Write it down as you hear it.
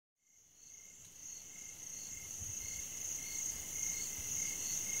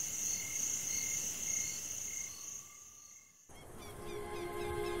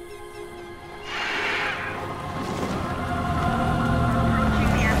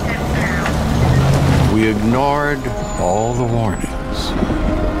We ignored all the warnings.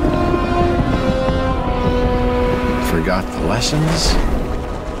 Forgot the lessons.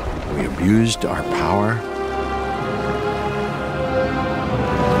 We abused our power.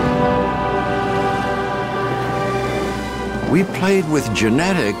 We played with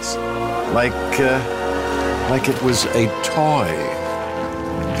genetics like it was a toy.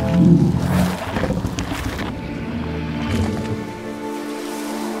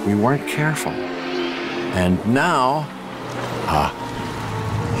 We weren't careful. And now,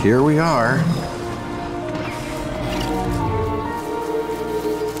 here we are.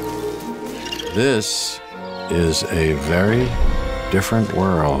 This is a very different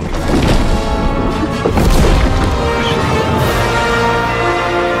world.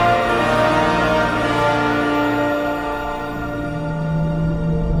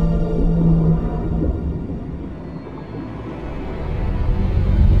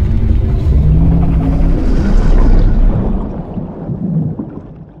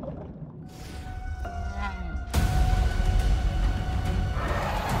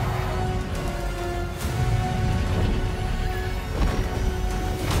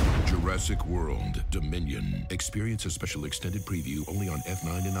 Jurassic World Dominion. Experience a special extended preview only on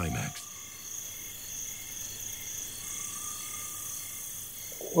F9 and IMAX.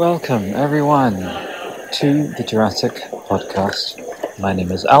 Welcome, everyone, to the Jurassic Podcast. My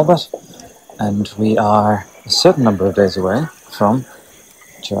name is Albert, and we are a certain number of days away from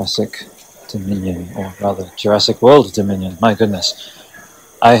Jurassic Dominion, or rather, Jurassic World Dominion. My goodness.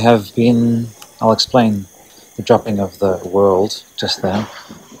 I'll explain the dropping of the world just there.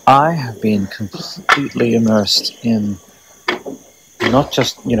 I have been completely immersed in not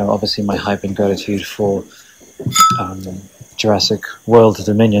just, obviously my hype and gratitude for Jurassic World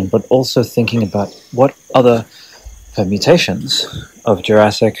Dominion, but also thinking about what other permutations of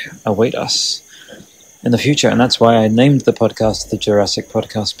Jurassic await us in the future. And that's why I named the podcast the Jurassic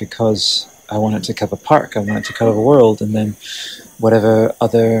Podcast, because I wanted to cover park, I wanted to cover the world, and then whatever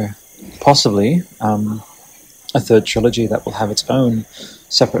other, possibly, a third trilogy that will have its own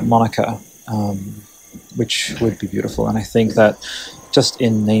separate moniker, which would be beautiful. And I think that just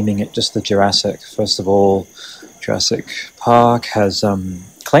in naming it just the Jurassic, first of all, Jurassic Park has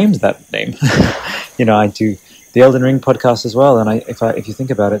claimed that name. I do the Elden Ring podcast as well, and if you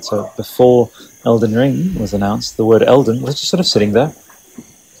think about it, so before Elden Ring was announced, the word Elden was just sort of sitting there,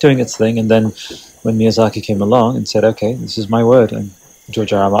 doing its thing, and then when Miyazaki came along and said, okay, this is my word, and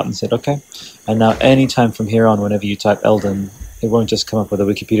George R. R. Martin said, okay, and now anytime from here on, whenever you type Elden, it won't just come up with a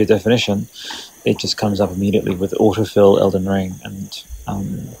Wikipedia definition, it just comes up immediately with autofill Elden Ring. And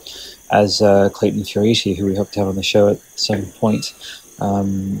as Clayton Fioriti, who we hope to have on the show at some point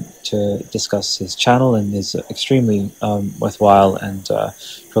to discuss his channel and his extremely worthwhile and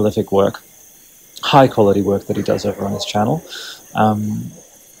prolific work, high quality work that he does over on his channel,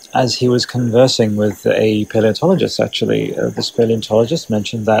 as he was conversing with a paleontologist, actually, this paleontologist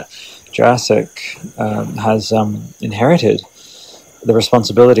mentioned that Jurassic has inherited the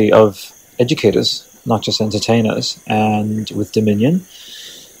responsibility of educators, not just entertainers. And with Dominion,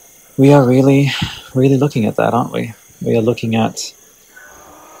 we are really, really looking at that, aren't we? We are looking at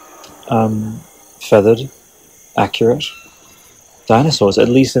feathered, accurate dinosaurs, at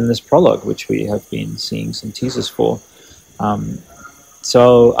least in this prologue, which we have been seeing some teasers for.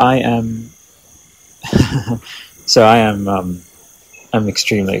 So I am I'm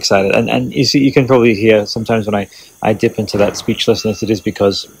extremely excited, and you see, you can probably hear sometimes when I dip into that speechlessness, it is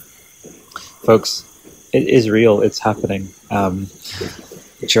because, folks, it is real, it's happening.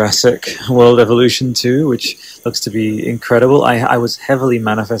 Jurassic World Evolution 2, which looks to be incredible. I was heavily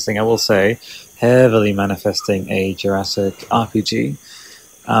manifesting, I will say, a Jurassic RPG,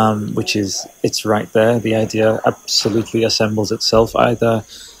 which is, it's right there. The idea absolutely assembles itself. Either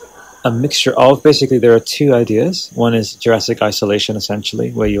a mixture of, basically there are two ideas. One is Jurassic Isolation,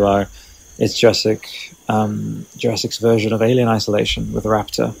 essentially, where you are, it's Jurassic's version of Alien Isolation with a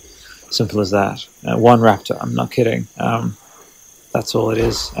raptor. Simple as that. One raptor, I'm not kidding. That's all it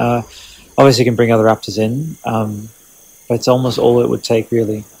is. Obviously you can bring other raptors in, but it's almost all it would take,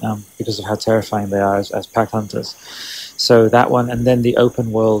 really, because of how terrifying they are as pack hunters. So that one, and then the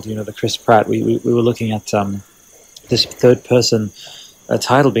open world, the Chris Pratt, we were looking at this third person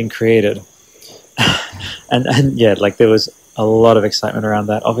title being created. and yeah, like there was a lot of excitement around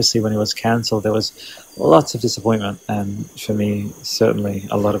that. Obviously when it was cancelled, there was lots of disappointment, and for me, certainly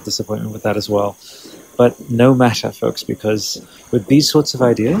a lot of disappointment with that as well. But no matter, folks, because with these sorts of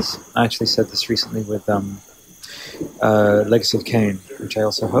ideas, I actually said this recently with Legacy of Kain, which I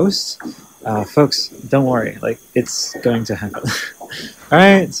also host. Folks, don't worry, like, it's going to happen.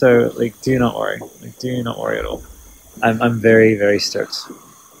 Alright, so, like, do not worry. Like, Do not worry at all. I'm very, very stoked.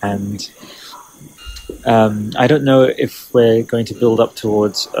 And I don't know if we're going to build up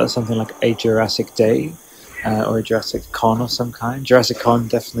towards something like a Jurassic Day or a Jurassic Con of some kind. Jurassic Con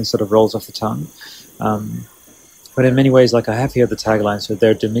definitely sort of rolls off the tongue. But in many ways, like I have here the tagline, so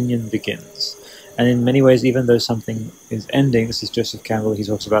their dominion begins. And in many ways, even though something is ending, this is Joseph Campbell, he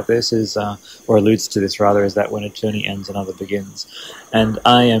talks about this, or alludes to this rather, is that when a journey ends, another begins. And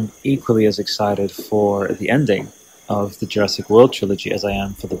I am equally as excited for the ending of the Jurassic World trilogy as I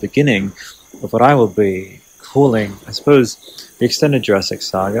am for the beginning of what I will be calling, I suppose, the extended Jurassic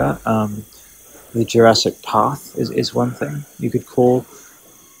saga. The Jurassic Path is one thing you could call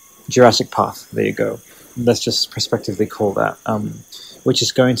Jurassic Path. There you go. Let's just prospectively call that, which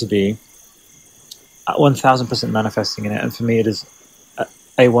is going to be 1,000% manifesting in it, and for me it is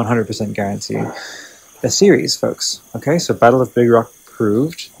a 100% guarantee. A series, folks. Okay, so Battle of Big Rock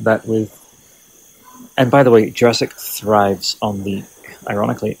proved that with... And by the way, Jurassic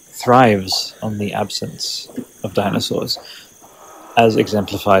ironically, thrives on the absence of dinosaurs, as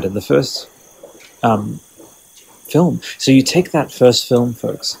exemplified in the first film. So you take that first film,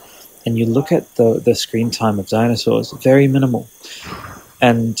 folks, and you look at the screen time of dinosaurs, very minimal.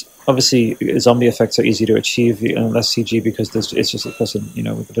 And obviously, zombie effects are easy to achieve, less CG, because it's just a person,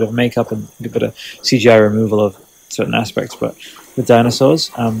 with a bit of makeup and a bit of CGI removal of certain aspects. But with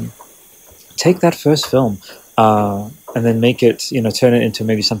dinosaurs, take that first film and then make it, turn it into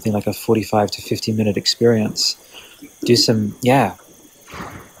maybe something like a 45 to 50 minute experience. Do some,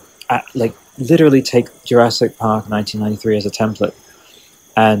 literally take Jurassic Park 1993 as a template,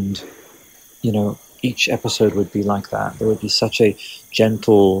 and each episode would be like that. There would be such a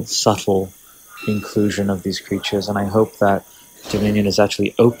gentle, subtle inclusion of these creatures, and I hope that Dominion is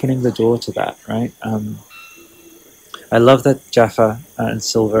actually opening the door to that, right? I love that Jaffa and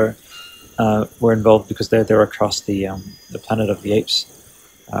Silver were involved, because they're across the planet of the apes,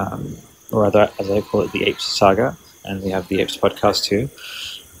 or rather, as I call it, the Apes Saga, and we have the Apes podcast too,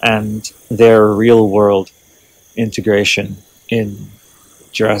 and their real world integration in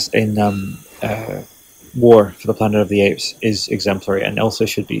War for the Planet of the Apes is exemplary, and also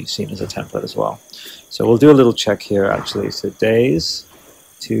should be seen as a template as well. So we'll do a little check here, actually. So days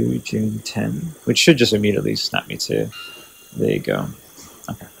to June 10, which should just immediately snap me to, there you go.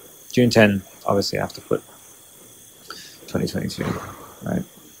 Okay, June 10, obviously I have to put 2022, right?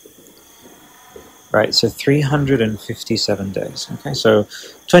 Right, so 357 days. Okay, so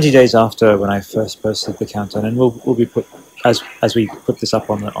 20 days after when I first posted the countdown, and we'll be put as we put this up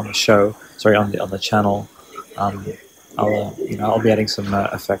on the show, sorry, on the channel. I'll be adding some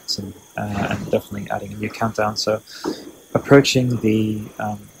effects and definitely adding a new countdown. So approaching the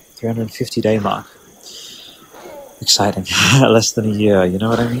 350-day mark. Exciting, less than a year. You know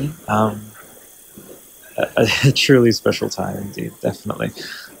what I mean? A truly special time indeed, definitely.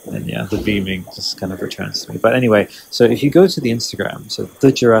 And yeah, the beaming just kind of returns to me. But anyway, so if you go to the Instagram, so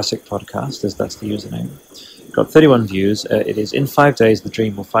the Jurassic Podcast, as that's the username, got 31 views. It is in 5 days the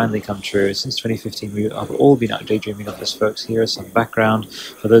dream will finally come true. Since 2015, we have all been out daydreaming of this, folks. Here is some background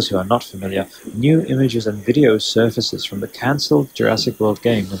for those who are not familiar. New images and video surfaces from the cancelled Jurassic World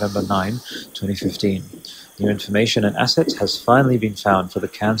game, November 9, 2015. New information and assets has finally been found for the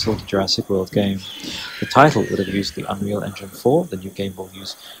cancelled Jurassic World game. The title would have used the Unreal Engine 4. The new game will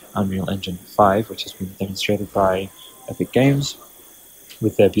use Unreal Engine 5, which has been demonstrated by Epic Games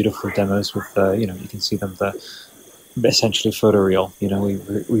with their beautiful demos. With you can see them, the essentially photoreal.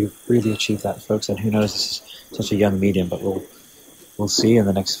 We've really achieved that, folks. And who knows? This is such a young medium, but we'll see in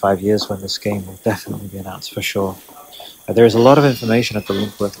the next 5 years when this game will definitely be announced for sure. There is a lot of information at the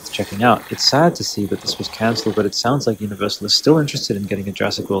link worth checking out. It's sad to see that this was cancelled, but it sounds like Universal is still interested in getting a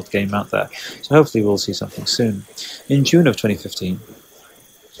Jurassic World game out there. So hopefully we'll see something soon. In June of 2015,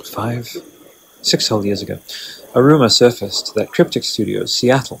 6 whole years ago, a rumor surfaced that Cryptic Studios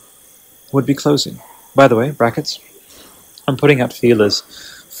Seattle would be closing. By the way, brackets, I'm putting out feelers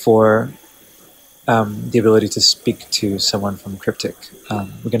for the ability to speak to someone from Cryptic.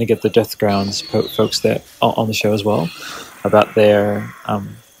 We're going to get the Death Grounds folks there on the show as well about their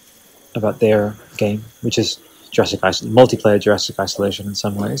game, which is multiplayer Jurassic Isolation in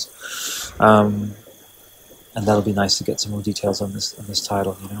some ways, and that'll be nice to get some more details on this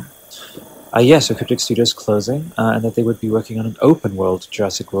title. So Cryptic Studios closing, and that they would be working on an open world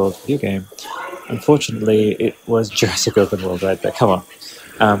Jurassic World video game. Unfortunately, it was Jurassic Open World right there. Come on.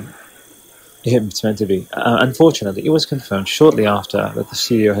 It's meant to be. Unfortunately, it was confirmed shortly after that the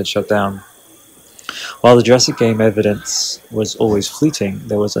studio had shut down While the Jurassic game evidence was always fleeting,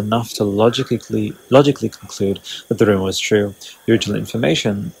 there was enough to logically conclude that the rumor was true. The original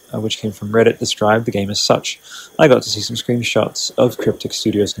information, which came from Reddit, described the game as such. I got to see some screenshots of Cryptic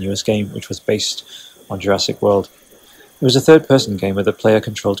Studios' newest game, which was based on Jurassic World. It was a third-person game where the player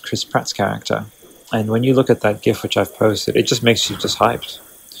controlled Chris Pratt's character. And when you look at that GIF which I've posted, it just makes you just hyped.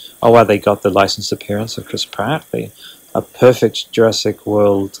 Oh wow, they got the licensed appearance of Chris Pratt. A perfect Jurassic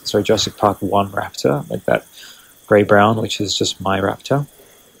Park 1 raptor, like that grey-brown, which is just my raptor.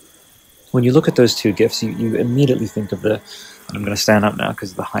 When you look at those two GIFs, you immediately think of and I'm going to stand up now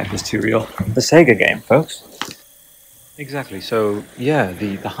because the hype is too real, the Sega game, folks. Exactly, so yeah,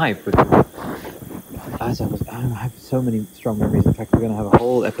 the hype with... I have so many strong memories. In fact, we're going to have a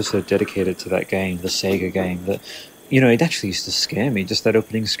whole episode dedicated to that game, the Sega game, that, it actually used to scare me, just that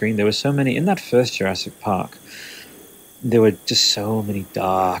opening screen. There were so many, in that first Jurassic Park, there were just so many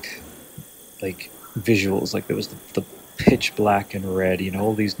dark, visuals. Like there was the pitch black and red,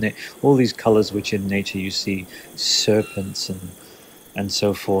 all these colors which in nature you see serpents and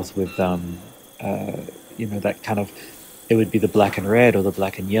so forth with that kind of, it would be the black and red or the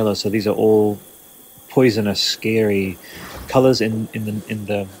black and yellow. So these are all poisonous, scary colors in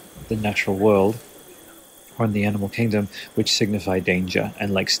the natural world or in the animal kingdom, which signify danger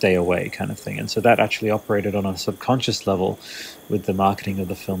and stay away kind of thing. And so that actually operated on a subconscious level with the marketing of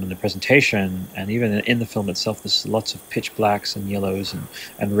the film and the presentation, and even in the film itself there's lots of pitch blacks and yellows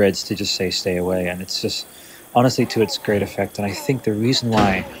and reds to just say stay away. And it's just honestly to its great effect. And I think the reason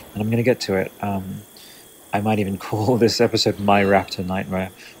why, and I'm going to get to it, I might even call this episode My Raptor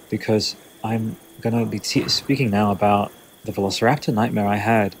Nightmare, because I'm going to be speaking now about the Velociraptor nightmare I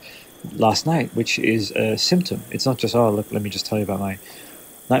had last night, which is a symptom. It's not just, look, let me just tell you about my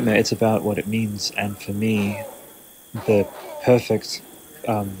nightmare. It's about what it means. And for me, the perfect,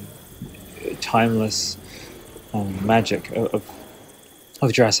 timeless magic of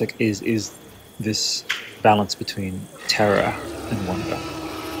Jurassic is this balance between terror and wonder.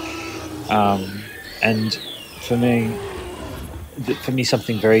 And for me,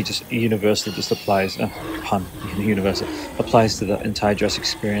 something very just universal just applies, universal, applies to the entire Jurassic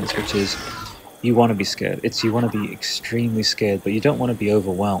experience, which is you want to be scared. You want to be extremely scared, but you don't want to be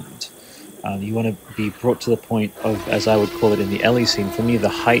overwhelmed. You want to be brought to the point of, as I would call it in the Ellie scene, for me, the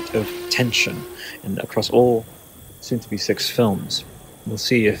height of tension, and across all soon-to-be 6 films. We'll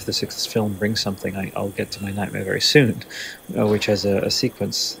see if the 6th film brings something. I'll get to my nightmare very soon, which has a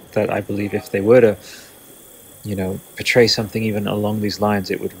sequence that I believe if they were to portray something even along these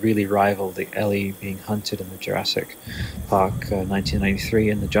lines, it would really rival the Ellie being hunted in the Jurassic Park 1993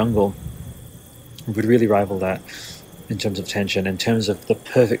 in the jungle. It would really rival that in terms of tension, in terms of the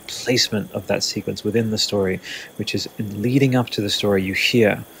perfect placement of that sequence within the story, which is in leading up to the story, you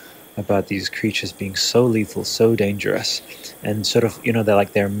hear about these creatures being so lethal, so dangerous, and sort of,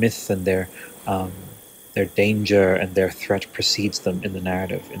 their myth and their danger and their threat precedes them in the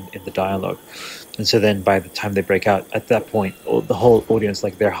narrative, in the dialogue. And so then by the time they break out, at that point, the whole audience,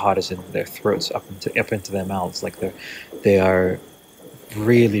 their heart is in their throats, up into their mouths. They are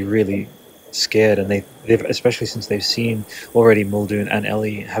really, really scared. And they've especially since they've seen already Muldoon and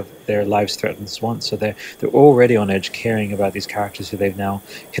Ellie have their lives threatened once. So they're already on edge, caring about these characters who they've now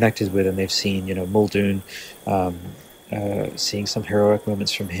connected with. And they've seen, Muldoon, seeing some heroic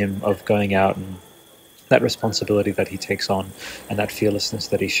moments from him of going out and that responsibility that he takes on and that fearlessness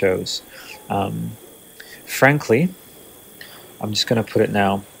that he shows. Frankly, I'm just going to put it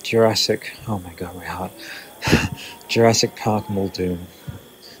now, oh my god, my heart. Jurassic Park Muldoon.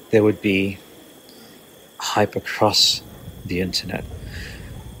 There would be hype across the internet.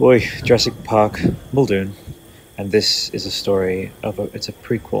 Boy, Jurassic Park Muldoon. And this is a story it's a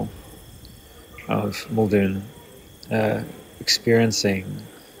prequel of Muldoon experiencing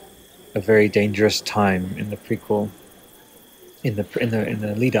a very dangerous time in the prequel, in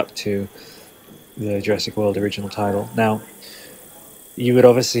the lead up to the Jurassic World original title. Now, you would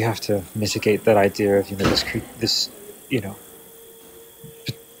obviously have to mitigate that idea of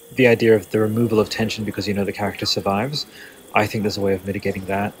the idea of the removal of tension because the character survives. I think there's a way of mitigating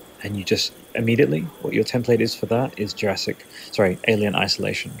that, and you just immediately, what your template is for that is Alien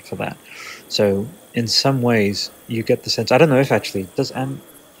Isolation for that. So in some ways you get the sense, I don't know if actually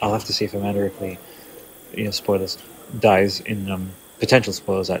I'll have to see if Amanda Ripley, spoilers, dies in potential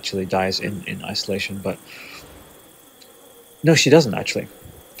spoilers actually dies in Isolation, but no, she doesn't actually.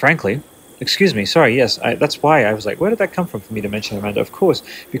 Frankly, excuse me, sorry, yes, that's why I was like, where did that come from for me to mention Amanda? Of course,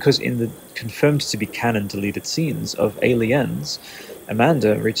 because in the confirmed to be canon deleted scenes of Aliens,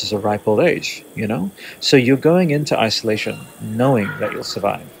 Amanda reaches a ripe old age, So you're going into Isolation knowing that you'll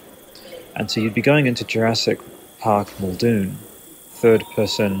survive. And so you'd be going into Jurassic Park Muldoon, third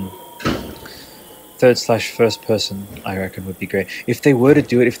slash first person, I reckon would be great. If they were to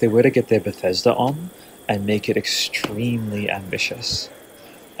do it, if they were to get their Bethesda on and make it extremely ambitious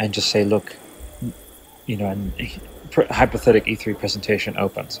and just say, look, and hypothetical E3 presentation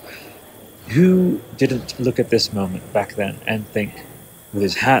opens. Who didn't look at this moment back then and think, with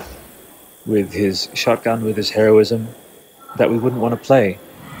his hat, with his shotgun, with his heroism, that we wouldn't want to play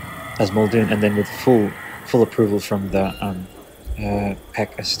as Muldoon, and then with full approval from the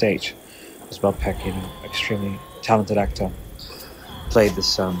Peck estate, as Bob Peck, extremely talented actor, played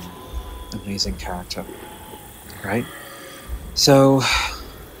this amazing character, right? So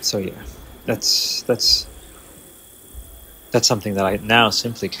yeah, that's something that I now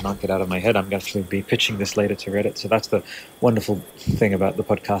simply cannot get out of my head. I'm going to be pitching this later to Reddit. So that's the wonderful thing about the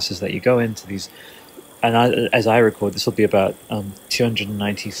podcast, is that you go into these, and as I record, this will be about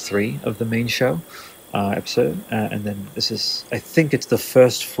 293 of the main show episode, and then this is, I think it's the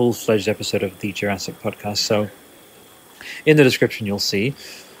first full-fledged episode of the Jurassic podcast. So in the description you'll see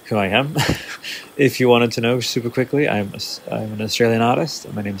who I am. If you wanted to know super quickly, I'm an Australian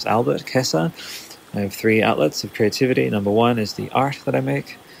artist. My name's Albert Kessa. I have 3 outlets of creativity. Number 1 is the art that I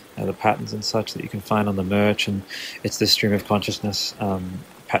make, the patterns and such that you can find on the merch, and it's this stream of consciousness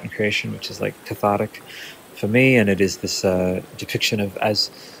pattern creation, which is like cathartic for me, and it is this depiction of,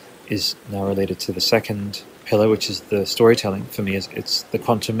 as is now related to the second pillar, which is the storytelling. For me, it's the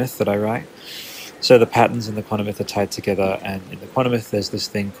quantum myth that I write. So the patterns in the quantum myth are tied together, and in the quantum myth there's this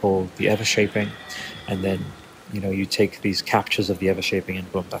thing called the ever-shaping, and then you take these captures of the ever-shaping and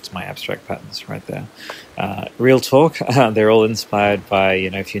boom, that's my abstract patterns right there. Real talk, they're all inspired by,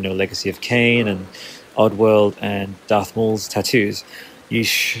 if you know Legacy of Kain and Oddworld and Darth Maul's tattoos, you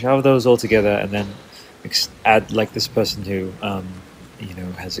shove those all together and then add like this person who,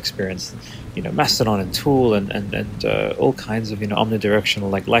 has experienced, Mastodon and Tool and all kinds of, omnidirectional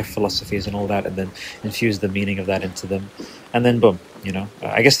like life philosophies and all that, and then infuse the meaning of that into them, and then boom,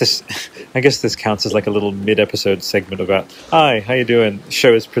 I guess this counts as like a little mid-episode segment about, hi, how you doing? The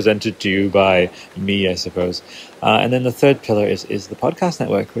show is presented to you by me, I suppose. And then the third pillar is the podcast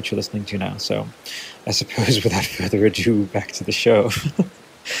network, which you're listening to now. So I suppose without further ado, back to the show.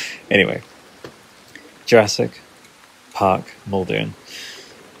 Anyway, Jurassic Park Muldoon.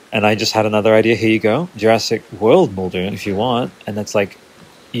 And I just had another idea. Here you go. Jurassic World Muldoon, if you want. And that's like,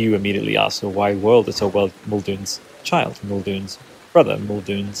 you immediately ask, so why world? It's a world, Muldoon's child, Muldoon's brother,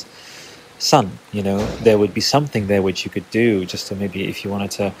 Muldoon's son. There would be something there which you could do, just to maybe, if you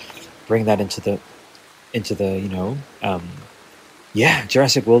wanted to bring that into the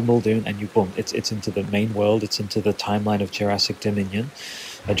Jurassic World Muldoon, and you boom, it's into the main world, it's into the timeline of Jurassic Dominion,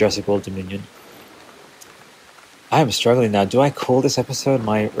 Jurassic World Dominion. I am struggling now. Do I call this episode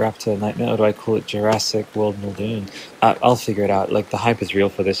My Raptor Nightmare, or do I call it Jurassic World Muldoon? I'll figure it out. Like, the hype is real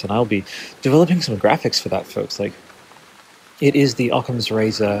for this, and I'll be developing some graphics for that, folks. Like, it is the Occam's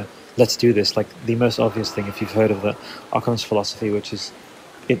razor, let's do this. Like, the most obvious thing, if you've heard of the Occam's philosophy, which is,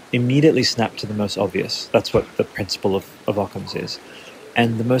 it immediately snapped to the most obvious. That's what the principle of Occam's is.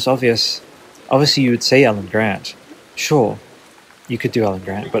 And the most obvious, obviously you would say Alan Grant. Sure, you could do Alan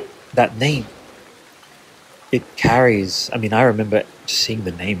Grant, but that name, it carries, I remember just seeing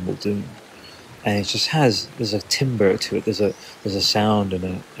the name Muldoon, and it just there's a timbre to it, there's a sound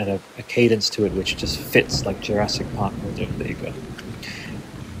and a cadence to it which just fits like Jurassic Park Muldoon. There you go.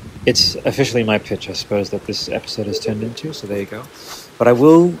 It's officially my pitch, I suppose, that this episode has turned into, so there you go. But I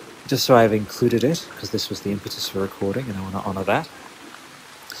will, just so I've included it, because this was the impetus for recording, and I want to honour that.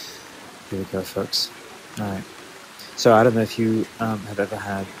 Here we go, folks. Alright. So I don't know if you have ever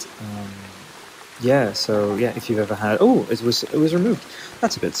had... if you've ever had... Oh, it was removed.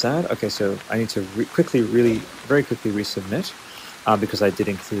 That's a bit sad. Okay, so I need to very quickly resubmit, because I did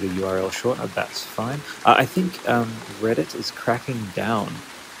include a URL short. That's fine. I think Reddit is cracking down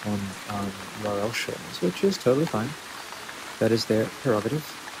on URL shortness, which is totally fine. That is their prerogative.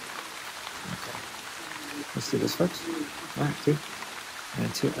 Okay. Let's do this, folks. Alright, 2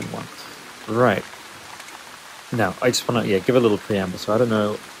 and 2 and 1. Right. Now, I just want to give a little preamble. So I don't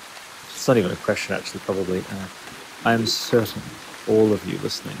know... It's not even a question, actually, probably. I'm certain all of you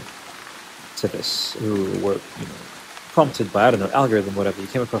listening to this who were, prompted by, I don't know, algorithm, whatever, you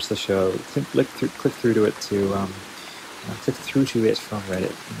came across the show, click through to it from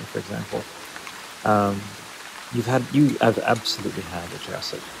Reddit, for example. I've absolutely had a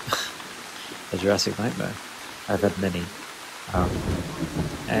Jurassic nightmare. I've had many.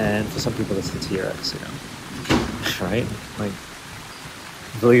 And for some people, it's the T-Rex, right? Like,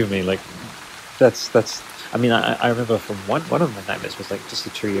 believe me, like, that's I mean, I remember from one of my nightmares was like just a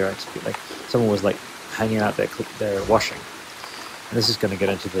tree or like someone was like hanging out there, they're washing. And this is going to get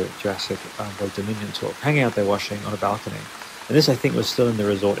into the Jurassic World Dominion talk. Hanging out there washing on a balcony. And this, I think, was still in the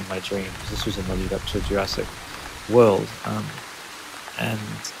resort in my dreams. This was in the lead up to Jurassic World. And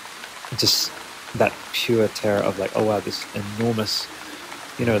just that pure terror of like, oh wow, this enormous,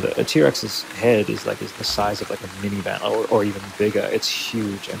 a T-Rex's head is the size of like a minivan or even bigger. It's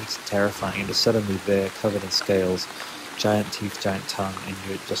huge and it's terrifying. And it's suddenly there, covered in scales, giant teeth, giant tongue, and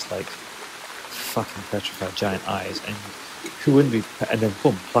you're just like fucking petrified, giant eyes. And who wouldn't be? And then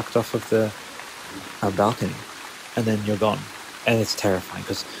boom, plucked off of the balcony, and then you're gone. And it's terrifying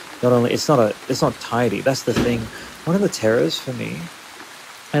because not only it's not tidy. That's the thing. One of the terrors for me,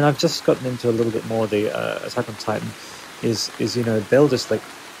 and I've just gotten into a little bit more the Attack on Titan, is they'll just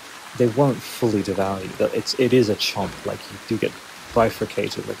they won't fully devour you. It is a chomp. Like you do get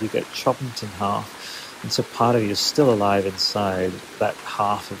bifurcated. Like you get chopped in half, and so part of you is still alive inside that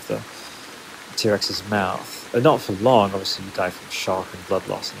half of the T-Rex's mouth. Not for long, obviously you die from shock and blood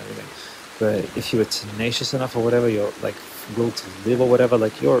loss and everything. But if you were tenacious enough or whatever, you're like will to live or whatever,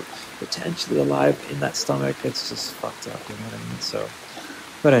 like you're potentially alive in that stomach. It's just fucked up, you know what I mean? So,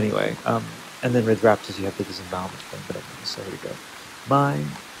 but anyway, and then with raptors you have the disembowelment thing. But anyway, so here we go. My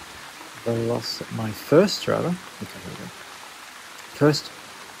first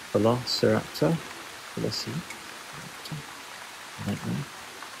Velociraptor, nightmare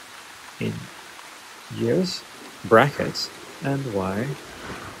in years, brackets, and why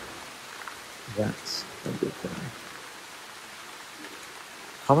that's a good thing.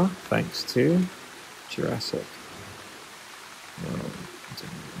 Comma, thanks to Jurassic World.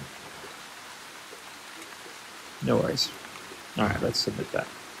 No worries. Alright, let's submit that.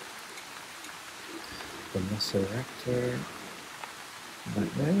 Velociraptor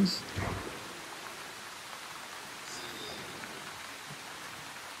nightmares.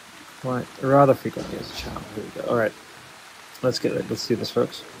 Quite rather frequently as a child. Here we go. Alright. Let's do this,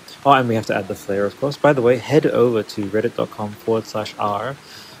 folks. Oh, and we have to add the flair, of course. By the way, head over to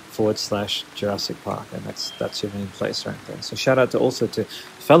reddit.com/r/Jurassic Park, and that's your main place right there. So shout out also to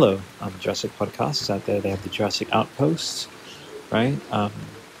fellow Jurassic podcasts out there. They have the Jurassic Outpost, right?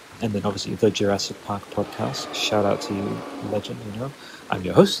 And then obviously the Jurassic Park podcast. Shout out to you, legend. I'm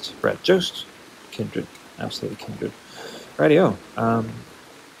your host, Brad Jost. Kindred, absolutely kindred. Radio. All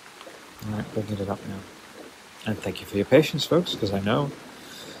right, bringing it up now. And thank you for your patience, folks, because I know,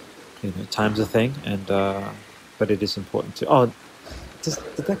 time's a thing, and but it is important to. Oh, did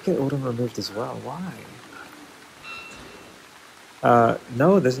that get auto removed as well? Why?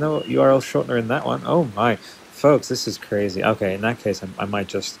 No, there's no URL shortener in that one. Oh my, folks, this is crazy. Okay, in that case, I might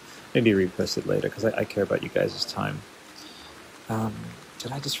just maybe repost it later because I care about you guys' time.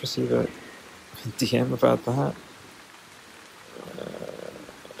 Did I just receive a DM about that?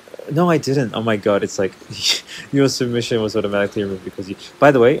 No, I didn't. Oh my god, it's like your submission was automatically removed because you.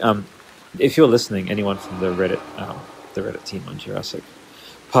 By the way, if you're listening, anyone from the Reddit team on Jurassic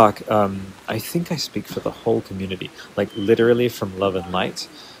Park, I think I speak for the whole community, like literally from Love and Light,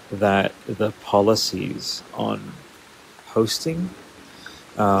 that the policies on hosting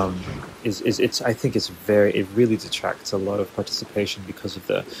I think it really detracts a lot of participation because of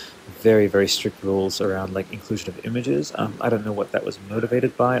the very, very strict rules around like inclusion of images. I don't know what that was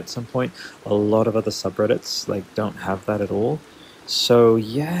motivated by at some point. A lot of other subreddits don't have that at all. So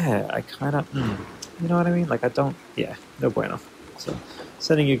yeah, I kind of, you know what I mean? Like no bueno. So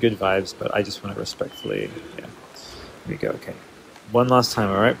sending you good vibes, but I just want to respectfully, here we go. Okay, one last time,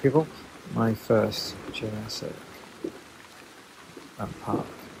 all right, people. My first Jurassic Park.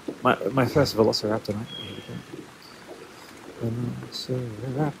 My first Velociraptor night.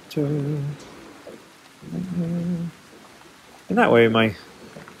 Velociraptor. In that way, my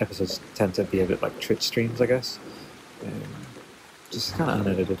episodes tend to be a bit like Twitch streams, I guess. Just kind of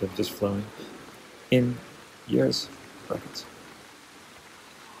unedited and just flowing in years. Brackets.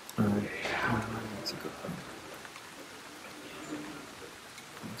 Alright. That's a good thing.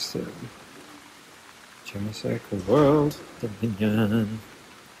 Next to Jurassic World Dominion.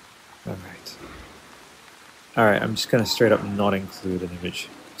 Alright, I'm just going to straight up not include an image,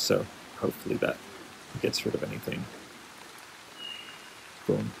 so hopefully that gets rid of anything.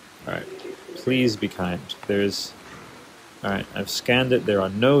 Boom. Alright, please be kind. Alright, I've scanned it, there are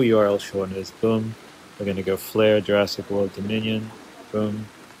no URL shorteners. Boom. We're going to go Flare, Jurassic World Dominion. Boom.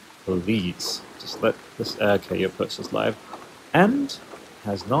 Please. Just let this... Okay, your post is live. And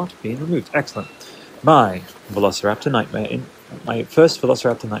has not been removed. Excellent. My Velociraptor nightmare my first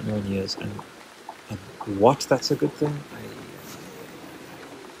Velociraptor nightmare in years, and what? That's a good thing.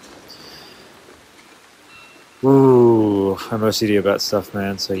 Ooh, I'm OCD about stuff,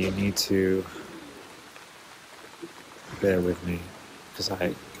 man, so you need to bear with me, because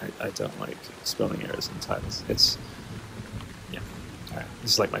I don't like spelling errors in titles. It's, yeah, alright,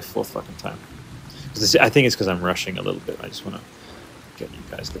 this is like my 4th fucking time. I think it's because I'm rushing a little bit. I just want to get you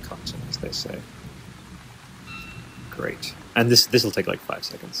guys the content, as they say. Great. And this will take like 5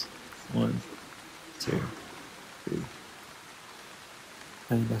 seconds. 1, 2, 3,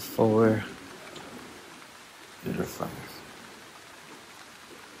 and a 4, and a 5.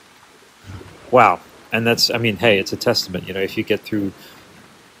 Wow. And that's, I mean, hey, it's a testament, you know, if you get through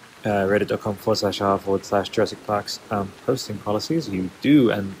reddit.com/r/Jurassic Park's posting policies, you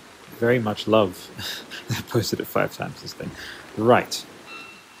do and very much love. I posted it 5 times, this thing. Right.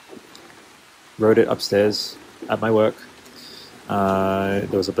 Wrote it upstairs at my work. There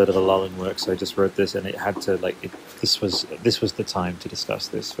was a bit of a lull in work, so I just wrote this, and it had to, like, this was the time to discuss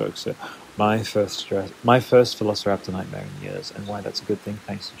this, folks. So my first Velociraptor nightmare in years, and why that's a good thing,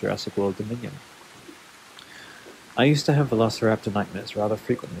 thanks to Jurassic World Dominion. I used to have Velociraptor nightmares rather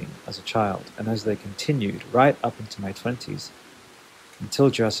frequently as a child, and as they continued right up into my 20s, until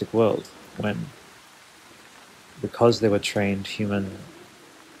Jurassic World, when, because they were trained human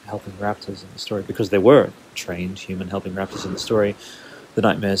helping raptors in the story, the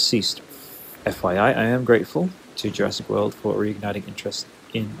nightmares ceased. FYI, I am grateful to Jurassic World for reigniting interest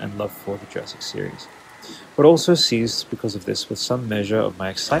in and love for the Jurassic series, but also ceased because of this with some measure of my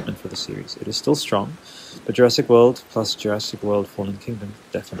excitement for the series. It is still strong, but Jurassic World plus Jurassic World Fallen Kingdom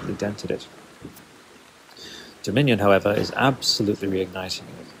definitely dented it. Dominion, however, is absolutely reigniting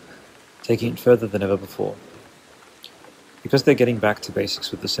it, taking it further than ever before. Because they're getting back to basics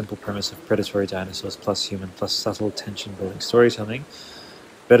with the simple premise of predatory dinosaurs plus human plus subtle tension-building storytelling,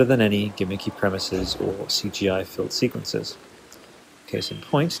 better than any gimmicky premises or CGI-filled sequences. Case in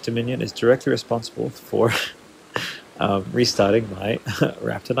point, Dominion is directly responsible for restarting my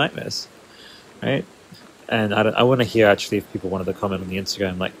Raptor nightmares, right? And I want to hear, actually, if people wanted to comment on the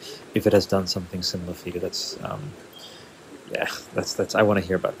Instagram, like, if it has done something similar for you. That's, that's. I want to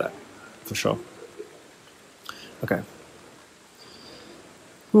hear about that, for sure. Okay.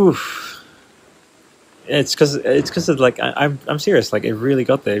 Oof. It's because of, like, I'm serious. Like, it really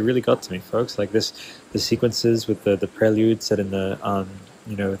got there. It really got to me, folks. Like the sequences with the prelude set in the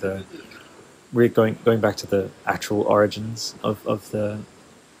we're going back to the actual origins of the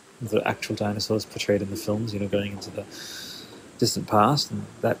actual dinosaurs portrayed in the films. You know, going into the distant past and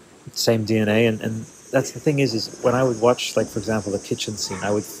that same DNA. And that's the thing is when I would watch, like, for example, the kitchen scene,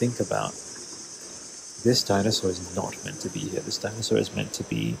 I would think about, this dinosaur is not meant to be here. This dinosaur is meant to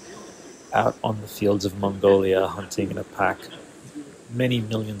be out on the fields of Mongolia hunting in a pack, many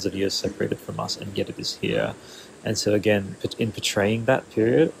millions of years separated from us, and yet it is here. And so again, in portraying that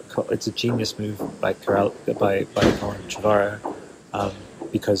period, it's a genius move by Colin Trevorrow,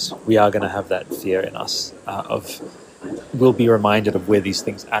 because we are going to have that fear in us we'll be reminded of where these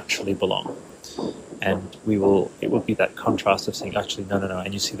things actually belong, and it will be that contrast of saying, actually, no,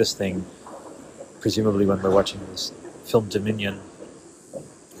 and you see this thing, presumably when we're watching this film Dominion,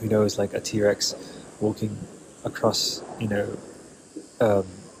 who knows, like a T-Rex walking across,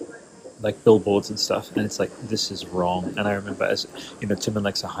 like billboards and stuff, and it's like, this is wrong. And I remember, as Tim and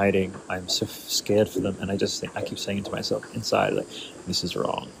Lex are hiding, I'm so scared for them, and I keep saying to myself inside, like, this is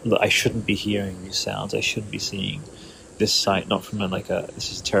wrong. Look, I shouldn't be hearing these sounds. I shouldn't be seeing this sight, not from this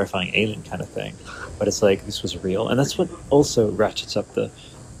is a terrifying alien kind of thing, but it's like, this was real. And that's what also ratchets up the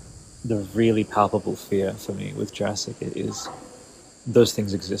really palpable fear for me with Jurassic. It is those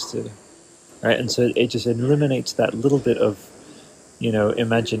things existed, right? And so it just eliminates that little bit of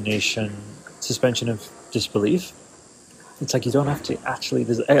imagination, suspension of disbelief. It's like, you don't have to actually,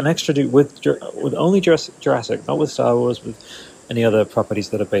 there's an extra with only Jurassic, not with Star Wars, with any other properties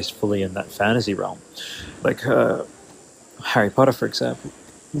that are based fully in that fantasy realm, like Harry Potter, for example.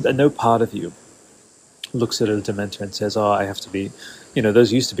 No part of you looks at a Dementor and says, oh, I have to be,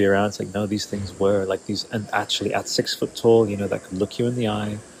 those used to be around. It's like, no, these things were like these, and actually at 6 foot tall, that could look you in the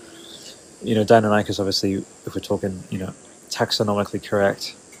eye. Deinonychus, obviously, if we're talking, taxonomically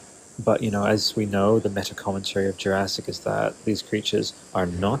correct, but as we know, the meta commentary of Jurassic is that these creatures are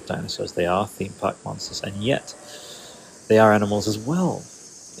not dinosaurs. They are theme park monsters, and yet they are animals as well.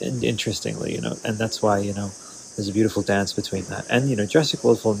 And interestingly, and that's why there's a beautiful dance between that. And Jurassic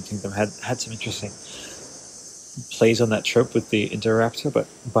World Fallen Kingdom had some interesting plays on that trope with the Indoraptor, but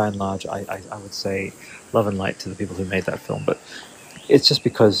by and large, I would say love and light to the people who made that film. But it's just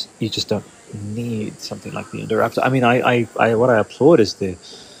because you just don't need something like the Indoraptor. I mean, I what I applaud is the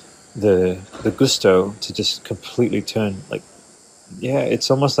gusto to just completely turn, like, yeah, it's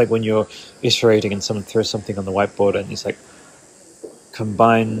almost like when you're iterating and someone throws something on the whiteboard and it's like,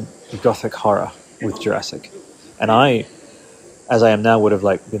 combine Gothic horror with Jurassic. And I, as I am now, would have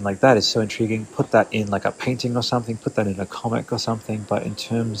like been like, that is so intriguing. Put that in like a painting or something. Put that in a comic or something. But in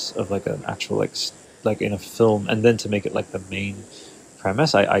terms of like an actual like in a film, and then to make it like the main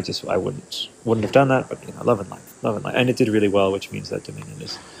premise, I wouldn't have done that. But you know, love and light, and it did really well, which means that Dominion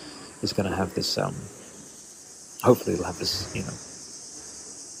is going to have this. Hopefully, it'll have this. You know,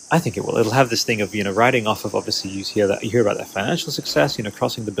 I think it will. It'll have this thing of, you know, riding off of, obviously you hear about that financial success, you know,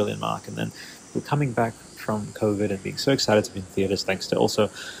 crossing the billion mark, and then we're coming back from COVID and being so excited to be in theaters. Thanks to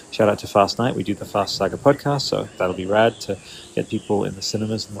also shout out to Fast Night. We do the Fast Saga podcast, so that'll be rad to get people in the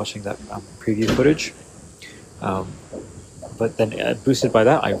cinemas and watching that preview footage. But then boosted by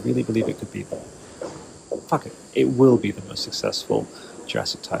that, I really believe it could be it will be the most successful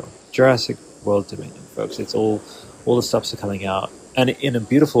Jurassic title. Jurassic World Dominion, folks. It's all the stuffs are coming out, and in a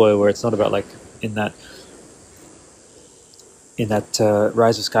beautiful way where it's not about like in that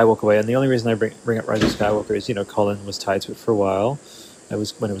Rise of Skywalker way. And the only reason I bring up Rise of Skywalker is, you know, Colin was tied to it for a while. It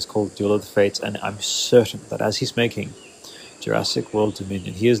was when it was called Duel of the Fates, and I'm certain that as he's making Jurassic World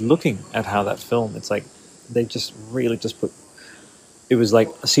Dominion, he is looking at how that film, it's like they just really just put, it was like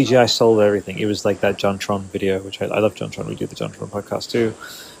CGI sold everything. It was like that JonTron video, which I love JonTron. We do the JonTron podcast too.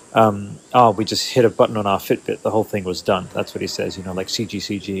 We just hit a button on our Fitbit, the whole thing was done. That's what he says, you know, like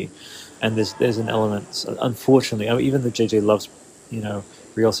CG. And there's an element, unfortunately, I mean, even though JJ loves, you know,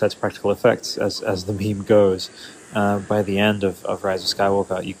 real sets, practical effects, as the meme goes, by the end of Rise of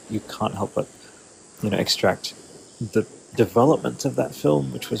Skywalker, you can't help but, you know, extract the development of that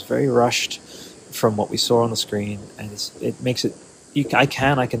film, which was very rushed from what we saw on the screen, and it makes it, I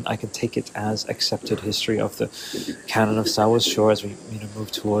can take it as accepted history of the canon of Star Wars. Sure, as we, you know,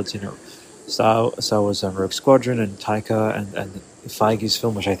 move towards, you know, Star Wars Rogue Squadron and Taika and Feige's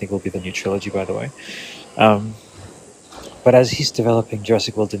film, which I think will be the new trilogy, by the way. But as he's developing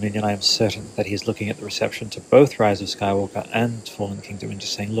Jurassic World Dominion, I am certain that he's looking at the reception to both Rise of Skywalker and Fallen Kingdom and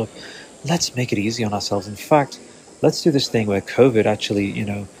just saying, look, let's make it easy on ourselves. In fact, let's do this thing where COVID actually, you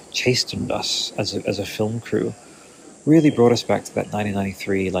know, chastened us as a film crew. Really brought us back to that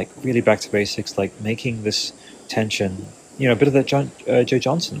 1993, like really back to basics, like making this tension, you know, a bit of that Joe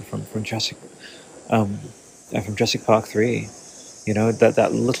Johnson from Jurassic Park 3, you know,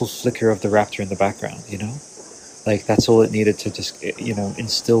 that little flicker of the raptor in the background, you know, like that's all it needed to just, you know,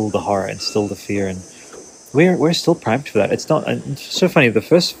 instill the horror, instill the fear, and we're still primed for that. It's not, and it's so funny. The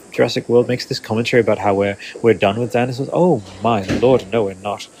first Jurassic World makes this commentary about how we're done with dinosaurs. Oh my lord, no, we're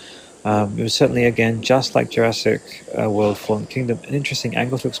not. It was certainly, again, just like Jurassic World Fallen Kingdom, an interesting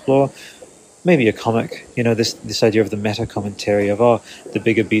angle to explore. Maybe a comic, you know, this idea of the meta commentary of, the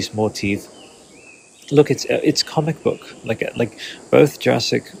bigger beast, more teeth. Look, it's comic book, like both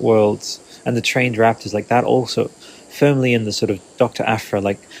Jurassic Worlds and the trained raptors, like that also firmly in the sort of Dr. Aphra,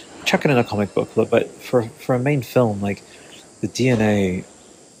 like chuck it in a comic book. But for a main film, like the DNA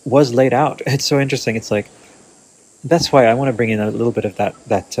was laid out. It's so interesting. It's like, that's why I want to bring in a little bit of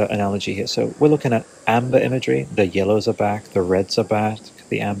that analogy here. So we're looking at amber imagery. The yellows are back, the reds are back,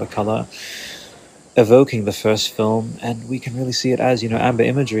 the amber color, evoking the first film, and we can really see it as, you know, amber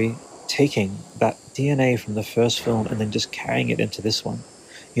imagery taking that DNA from the first film and then just carrying it into this one.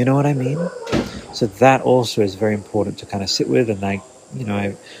 You know what I mean? So that also is very important to kind of sit with, and I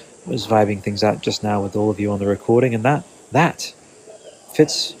was vibing things out just now with all of you on the recording, and that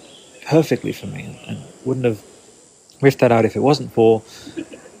fits perfectly for me, and wouldn't have riffed that out if it wasn't for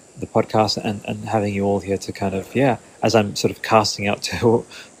the podcast and having you all here to kind of, as I'm sort of casting out to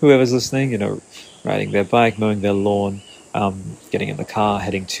whoever's listening, you know, riding their bike, mowing their lawn, getting in the car,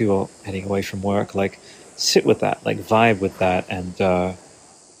 heading to or heading away from work, like sit with that, like vibe with that, and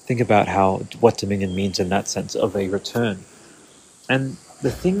think about what Dominion means in that sense of a return. And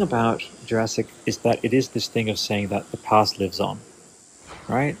the thing about Jurassic is that it is this thing of saying that the past lives on,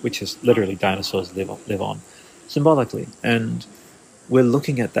 right? Which is literally dinosaurs live on, symbolically. And we're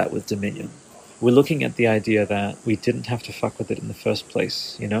looking at that with Dominion. We're looking at the idea that we didn't have to fuck with it in the first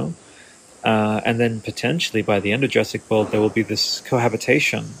place, you know? And then potentially by the end of Jurassic World, there will be this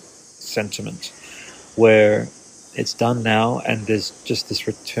cohabitation sentiment where it's done now, and there's just this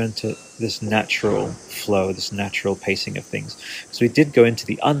return to this natural flow, this natural pacing of things. So we did go into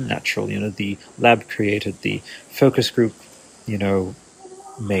the unnatural, you know, the lab created, the focus group, you know,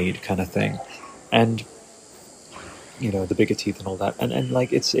 made kind of thing. And, you know, the bigger teeth and all that. And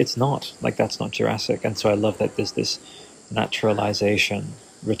like, it's not, like, that's not Jurassic. And so I love that there's this naturalization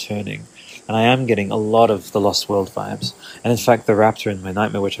returning. And I am getting a lot of the Lost World vibes. And in fact, the raptor in my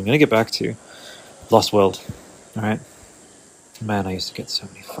nightmare, which I'm going to get back to, Lost World. All right. Man, I used to get so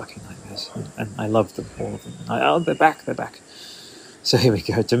many fucking nightmares, and I loved them, all of them. Oh, they're back. So here we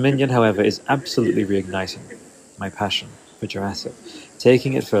go. Dominion, however, is absolutely reigniting my passion for Jurassic,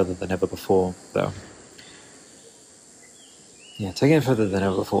 taking it further than ever before, though. Yeah, taking it further than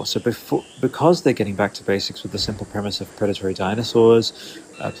ever before. So because they're getting back to basics with the simple premise of predatory dinosaurs,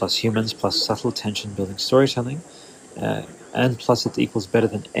 plus humans, plus subtle tension-building storytelling, and plus it equals better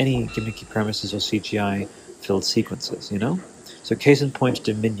than any gimmicky premises or CGI-filled sequences, you know? So case in point,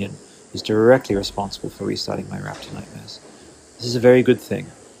 Dominion is directly responsible for restarting my raptor nightmares. This is a very good thing.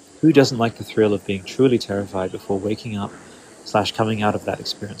 Who doesn't like the thrill of being truly terrified before waking up / coming out of that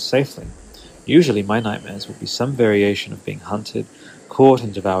experience safely? Usually my nightmares would be some variation of being hunted, caught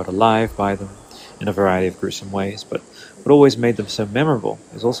and devoured alive by them in a variety of gruesome ways, but what always made them so memorable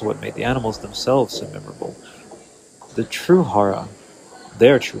is also what made the animals themselves so memorable. Their true horror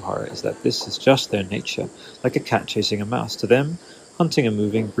is that this is just their nature, like a cat chasing a mouse. To them, hunting a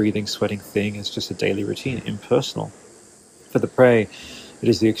moving, breathing, sweating thing is just a daily routine, impersonal. For the prey, it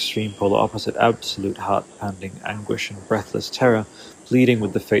is the extreme polar opposite, absolute heart-pounding anguish and breathless terror, pleading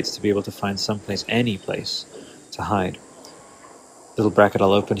with the fates to be able to find someplace, any place, to hide. Little bracket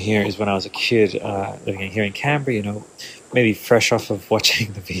I'll open here is when I was a kid living here in Canberra, you know, maybe fresh off of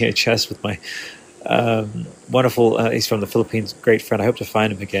watching the VHS with my wonderful, he's from the Philippines, great friend, I hope to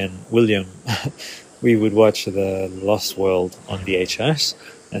find him again, William. We would watch The Lost World on VHS,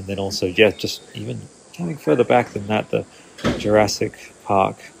 and then also, yeah, just even coming further back than that, the Jurassic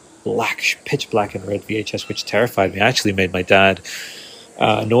Park pitch black and red VHS, which terrified me. I actually made my dad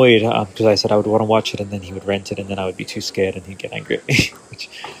annoyed because I said I would want to watch it, and then he would rent it, and then I would be too scared and he'd get angry at me. Which,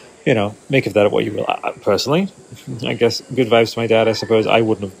 you know, make of that what you will. Personally, I guess good vibes to my dad. I suppose I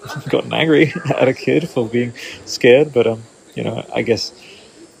wouldn't have gotten angry at a kid for being scared, but you know, I guess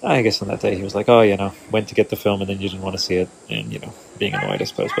on that day he was like, oh, you know, went to get the film and then you didn't want to see it, and, you know, being annoyed, I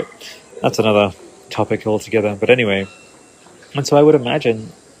suppose. But that's another topic altogether. But anyway, and so I would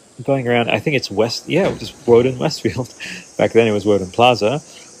imagine going around, I think it's just Woden Westfield. Back then it was Woden Plaza.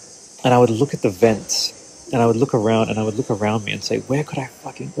 And I would look at the vents, and I would look around, and I would look around me and say, where could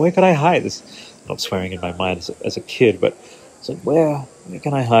I hide this? I'm not swearing in my mind as a kid, but it's like, where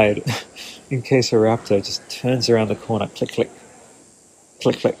can I hide in case a raptor just turns around the corner, click, click,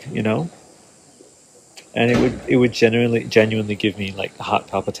 click, click, you know? And it would genuinely give me like heart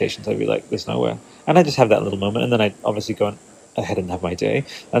palpitations. I'd be like, there's nowhere. And I just have that little moment, and then I'd obviously go ahead and have my day.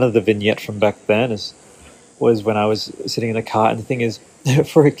 Another vignette from back then was when I was sitting in the car, and the thing is,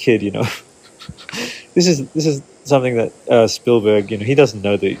 for a kid, you know, this is something that Spielberg, you know, he doesn't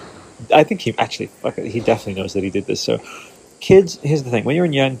know that. I think he definitely knows that he did this. So, kids, here's the thing: when you're a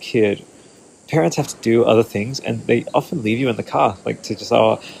young kid, parents have to do other things, and they often leave you in the car, like to just,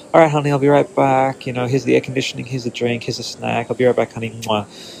 all right, honey, I'll be right back. You know, here's the air conditioning, here's a drink, here's a snack. I'll be right back, honey. Mwah.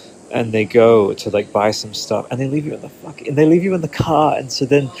 And they go to like buy some stuff, and they leave you in the car, and so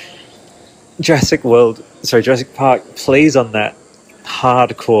then Jurassic Park plays on that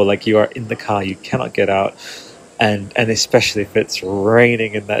hardcore, like you are in the car, you cannot get out, and especially if it's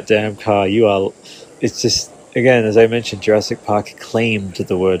raining in that damn car, it's just, again, as I mentioned, Jurassic Park claimed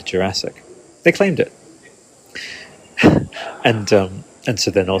the word Jurassic. They claimed it. and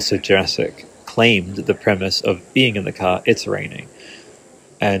so then also Jurassic claimed the premise of being in the car, it's raining,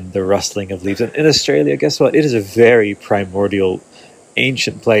 and the rustling of leaves. And in Australia, guess what? It is a very primordial,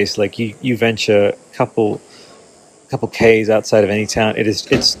 ancient place. Like you venture a couple k's outside of any town,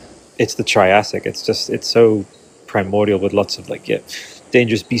 it's the Triassic. It's so primordial with lots of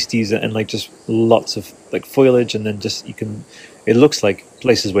dangerous beasties and like just lots of like foliage, and then just it looks like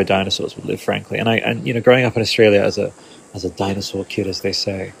places where dinosaurs would live, frankly. And you know, growing up in Australia as a dinosaur kid, as they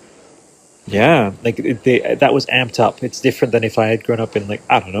say, yeah, like that was amped up. It's different than if I had grown up in, like,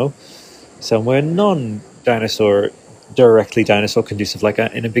 I don't know, somewhere directly dinosaur conducive, like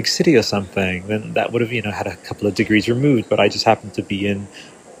in a big city or something. Then that would have, you know, had a couple of degrees removed. But I just happened to be in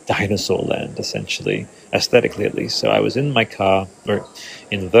dinosaur land, essentially, aesthetically at least. So I was in my car, or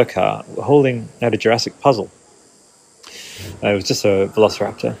in the car, holding out a Jurassic puzzle. It was just a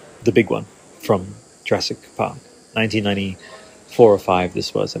Velociraptor, the big one from Jurassic Park, 1994 or 5.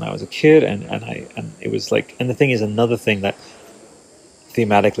 This was, and I was a kid, and it was like, and the thing is, another thing that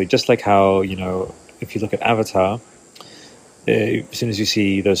thematically, just like how, you know, if you look at Avatar, as soon as you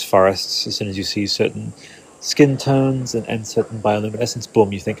see those forests, as soon as you see certain skin tones and certain bioluminescence,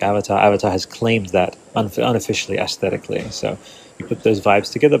 boom, you think Avatar. Avatar has claimed that unofficially, aesthetically. So you put those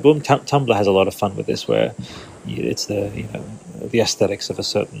vibes together, boom. Tumblr has a lot of fun with this, where it's the aesthetics of a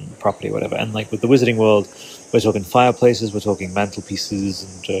certain property, or whatever. And like with the Wizarding World, we're talking fireplaces, we're talking mantelpieces,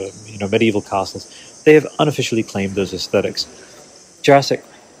 and medieval castles. They have unofficially claimed those aesthetics. Jurassic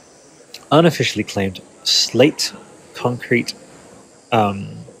unofficially claimed slate concrete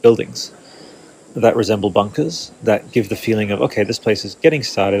buildings that resemble bunkers, that give the feeling of, okay, this place is getting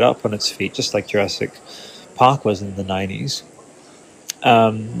started up on its feet, just like Jurassic Park was in the 90s.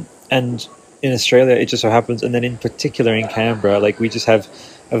 And in Australia, it just so happens, and then in particular in Canberra, like we just have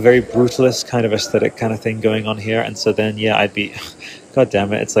a very brutalist kind of aesthetic kind of thing going on here. And so then, yeah, I'd be, God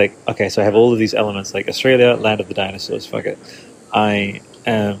damn it, it's like, okay, so I have all of these elements, like Australia, land of the dinosaurs, fuck it. I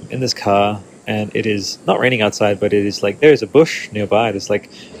am in this car, and it is not raining outside, but it is like, there's a bush nearby, there's like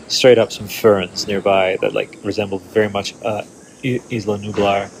straight up some ferns nearby that like resemble very much Isla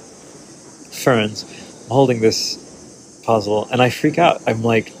Nublar ferns. I'm holding this puzzle, and I freak out. I'm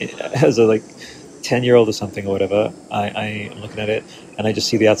like, as a like 10-year-old or something or whatever, I'm looking at it, and I just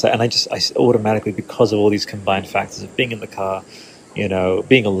see the outside, and I automatically, because of all these combined factors of being in the car, you know,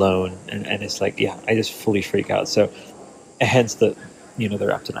 being alone, and it's like, yeah, I just fully freak out. So hence the, you know, the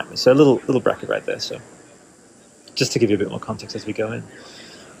raptor nightmare. So a little bracket right there. So just to give you a bit more context as we go in.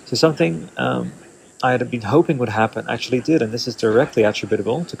 So something I had been hoping would happen actually did, and this is directly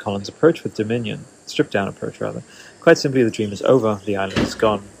attributable to Colin's approach with Dominion, stripped down approach rather. Quite simply, the dream is over, the island is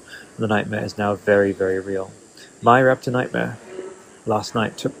gone, and the nightmare is now very, very real. My raptor nightmare last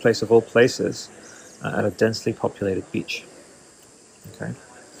night took place, of all places, at a densely populated beach. Okay.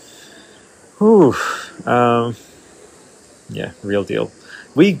 Whew. Yeah, real deal.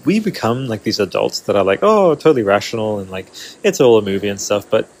 We become like these adults that are like, oh, totally rational, and like it's all a movie and stuff.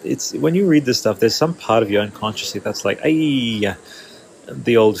 But it's, when you read this stuff, there's some part of you unconsciously that's like, ay,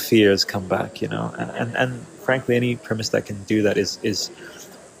 the old fears come back, you know. And frankly, any premise that can do that is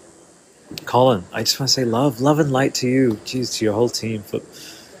Colin. I just want to say love and light to you, geez, to your whole team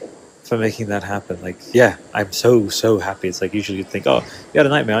for making that happen. Like, yeah, I'm so happy. It's like, usually you'd think, oh, you had a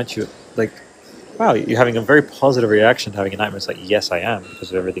nightmare, aren't you? Like, wow, you're having a very positive reaction to having a nightmare. It's like, yes, I am,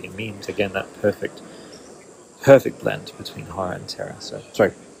 because of everything it means. Again, that perfect blend between horror and terror. So,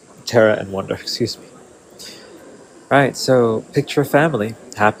 sorry, terror and wonder, excuse me. Right, so picture a family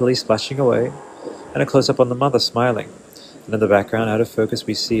happily splashing away, and a close-up on the mother smiling. And in the background, out of focus,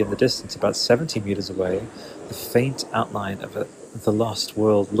 we see in the distance, about 70 meters away, the faint outline of the Lost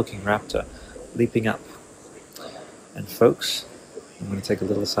World-looking raptor leaping up. And folks, I'm going to take a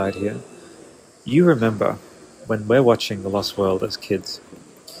little aside here. You remember when we're watching The Lost World as kids,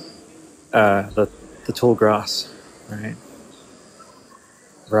 the tall grass, right?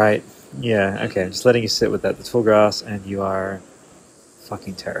 Right, yeah, okay, I'm just letting you sit with that. The tall grass, and you are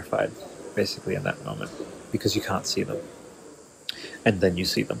fucking terrified, basically, in that moment, because you can't see them. And then you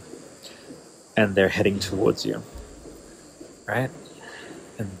see them. And they're heading towards you, right?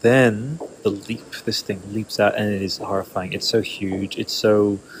 And then the leap, this thing leaps out, and it is horrifying. It's so huge, it's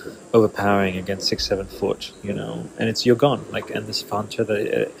so overpowering against 6-7 foot, you know, and you're gone. Like, and this fancha,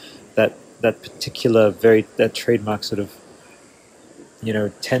 that particular that trademark sort of, you know,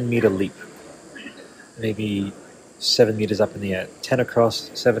 10-meter leap, maybe 7 meters up in the air, 10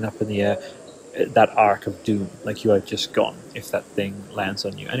 across, 7 up in the air, that arc of doom. Like, you are just gone if that thing lands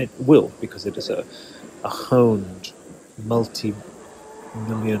on you, and it will, because it is a honed,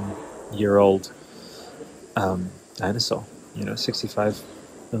 multi-million-year-old dinosaur, you know, 65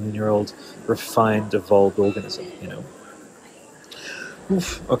 million-year-old refined, evolved organism, you know.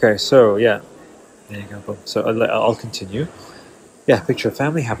 Oof. Okay, so yeah, there you go. Boom. So I'll continue. Yeah, picture a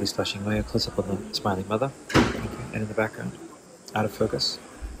family happily splashing away, a close-up on the smiling mother, and in the background, out of focus,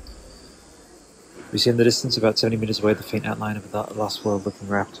 we see in the distance, about 70 meters away, the faint outline of the Lost World-looking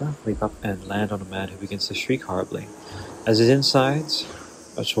raptor leap up and land on a man who begins to shriek horribly, as his insides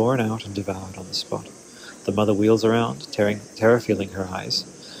are torn out and devoured on the spot. The mother wheels around, terror filling her eyes,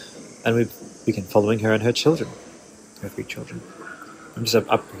 and we begin following her and her children, her 3 children. I'm just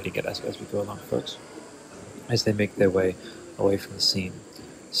upgrading it as we go along, folks, as they make their way away from the scene.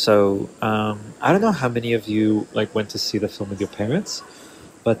 So, I don't know how many of you like went to see the film with your parents,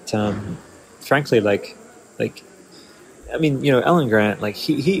 but frankly, like, I mean, you know, Alan Grant, like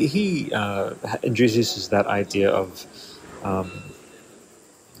he introduces that idea of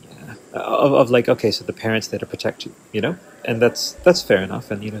like, okay, so the parents there to protect you, you know, and that's fair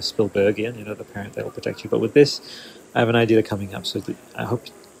enough, and, you know, Spielbergian, you know, the parent that will protect you. But with this, I have an idea coming up, so I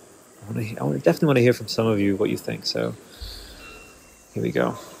definitely want to hear from some of you what you think. So here we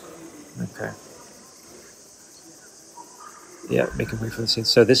go. Okay. Yeah, making way for the scene.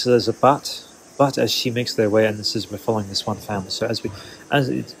 So this is a but as she makes their way, and we're following this one family. So as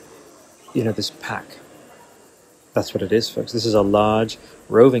it's, you know, this pack, that's what it is, folks. This is a large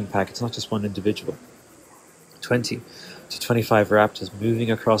roving pack. It's not just one individual. 20 to 25 raptors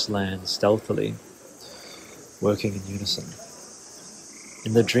moving across land stealthily, working in unison.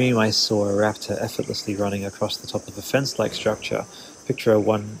 In the dream, I saw a raptor effortlessly running across the top of a fence-like structure. Picture a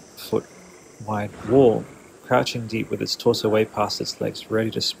 1-foot wide wall, crouching deep with its torso way past its legs, ready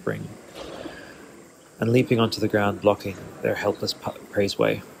to spring, and leaping onto the ground, blocking their helpless prey's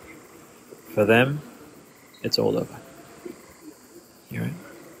way. For them, it's all over. You right?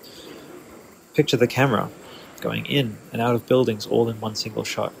 Picture the camera going in and out of buildings all in one single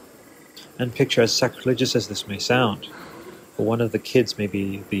shot. And picture, as sacrilegious as this may sound, for one of the kids,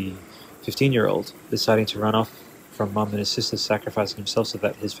 maybe the 15-year-old, deciding to run off from mum and his sisters, sacrificing himself so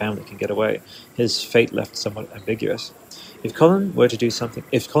that his family can get away. His fate left somewhat ambiguous. If Colin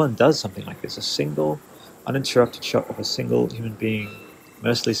does something like this, a single, uninterrupted shot of a single human being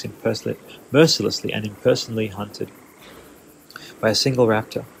mercilessly and impersonally hunted by a single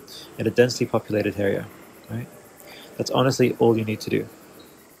raptor in a densely populated area, right? That's honestly all you need to do,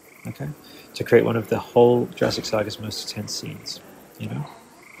 okay? To create one of the whole Jurassic Saga's most intense scenes, you know?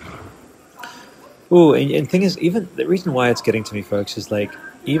 Ooh, and thing is, even the reason why it's getting to me, folks, is like,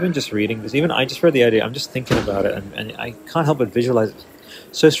 even just reading this, even I just read the idea, I'm just thinking about it, and I can't help but visualize it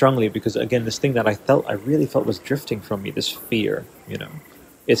so strongly, because again, this thing that I really felt was drifting from me, this fear, you know,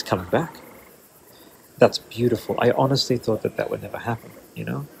 it's coming back. That's beautiful. I honestly thought that would never happen, you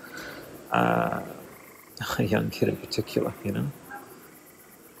know? A young kid in particular, you know?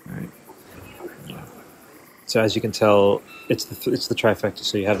 Right. Yeah. So as you can tell, it's the trifecta.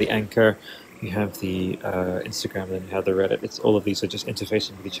 So you have the Anchor, you have the Instagram, then you have the Reddit. It's all of these are just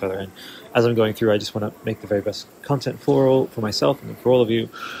interfacing with each other. And as I'm going through, I just want to make the very best content for myself and for all of you.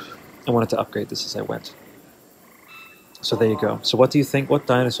 I wanted to upgrade this as I went. So there you go. So what do you think? What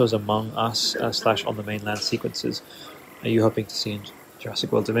dinosaurs among us / on the mainland sequences are you hoping to see in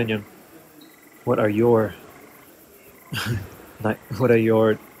Jurassic World Dominion? What are your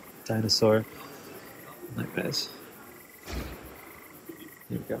dinosaur nightmares? Here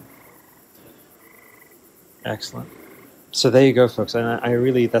we go. Excellent. So there you go, folks. And I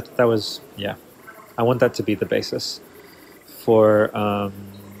really that was, yeah. I want that to be the basis for.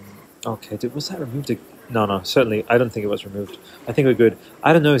 Okay, was that removed? No, certainly. I don't think it was removed. I think we're good.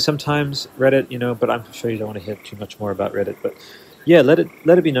 I don't know. Sometimes Reddit, you know, but I'm sure you don't want to hear too much more about Reddit. But yeah, let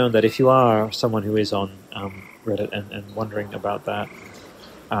it be known that if you are someone who is on Reddit and wondering about that,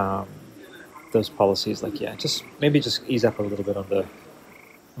 those policies, like, yeah, just ease up a little bit on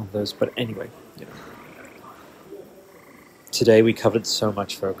those. But anyway, you know, today we covered so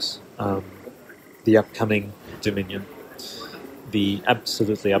much, folks. The upcoming Dominion, the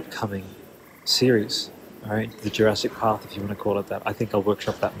absolutely upcoming series. All right, the Jurassic Path, if you want to call it that. I think I'll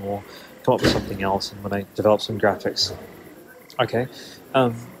workshop that more, come up with something else, and when I develop some graphics. Okay,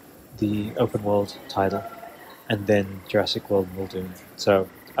 the open world title, and then Jurassic World Muldoon. So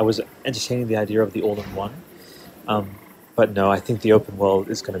I was entertaining the idea of the all-in-one, but no, I think the open world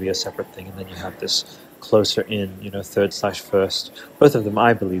is going to be a separate thing, and then you have this closer in, you know, third/first. Both of them,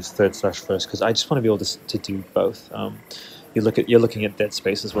 I believe, third/first, because I just want to be able to do both. You're looking at Dead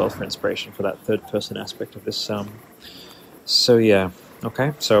Space as well for inspiration for that third-person aspect of this. So yeah,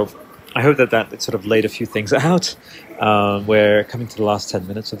 okay. So I hope that it sort of laid a few things out. We're coming to the last 10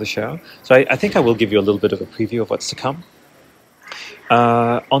 minutes of the show, so I think I will give you a little bit of a preview of what's to come.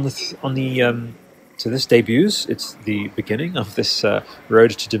 So this debuts. It's the beginning of this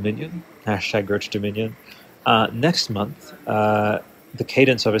Road to Dominion. #Road to Dominion. Next month, the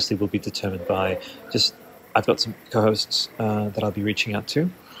cadence obviously will be determined by just. I've got some co-hosts that I'll be reaching out to,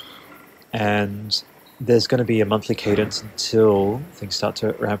 and there's going to be a monthly cadence until things start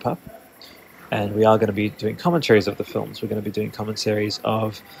to ramp up, and we are going to be doing commentaries of the films. We're going to be doing commentaries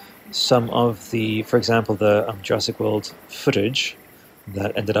of some of the, for example, the Jurassic World footage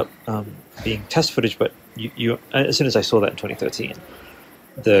that ended up being test footage, but you as soon as I saw that in 2013,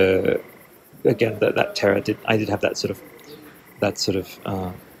 that terror I did have that sort of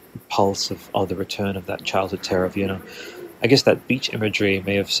pulse of the return of that childhood terror of, you know, I guess that beach imagery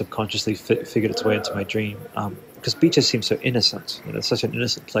may have subconsciously figured its way into my dream, because beaches seem so innocent, you know, such an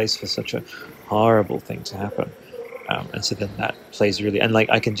innocent place for such a horrible thing to happen, and so then that plays really, and like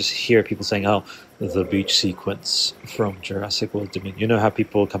I can just hear people saying, oh, the beach sequence from Jurassic World Dominion, you know, how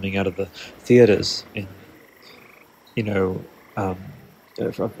people coming out of the theaters in, you know, of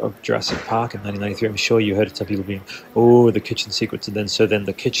Jurassic Park in 1993, I'm sure you heard some people being, oh, the kitchen sequence, and then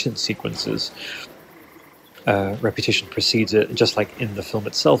the kitchen sequences reputation precedes it, just like in the film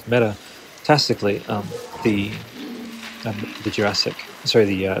itself, metatastically, the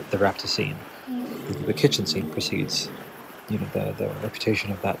raptor scene, the kitchen scene precedes, you know, the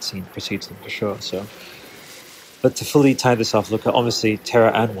reputation of that scene precedes them for sure. So, but to fully tie this off, look, obviously terror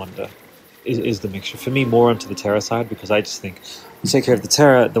and wonder is the mixture. For me, more onto the terror side, because I just think you take care of the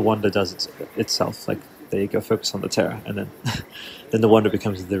terror, the wonder does itself. Like, there you go, focus on the terror, and then then the wonder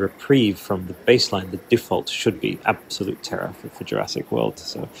becomes the reprieve from the baseline. The default should be absolute terror for Jurassic World.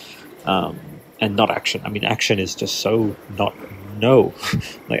 So, and not action. I mean, action is just so not no.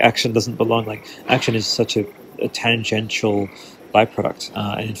 Like, action doesn't belong. Like, action is such a tangential byproduct.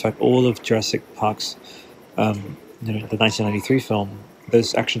 And in fact, all of Jurassic Park's, the 1993 film,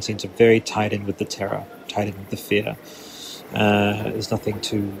 those action scenes are very tied in with the terror, tied in with the fear. There's nothing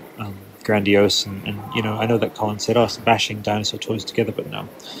too grandiose, and I know that Colin said, bashing dinosaur toys together, but no.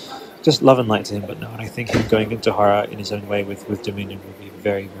 Just love and light to him, but no. And I think him going into horror in his own way with Dominion will be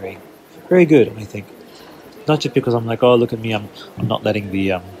very, very, very good. And I think, not just because I'm like, oh, look at me, I'm not letting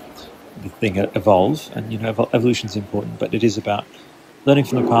the thing evolve, and evolution's important, but it is about learning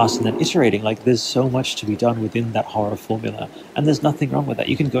from the past and then iterating. Like, there's so much to be done within that horror formula, and there's nothing wrong with that.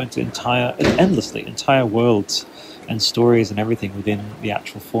 You can go into entire worlds and stories and everything within the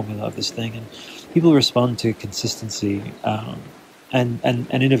actual formula of this thing, and people respond to consistency, and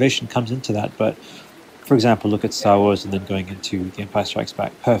innovation comes into that. But for example, look at Star Wars and then going into The Empire Strikes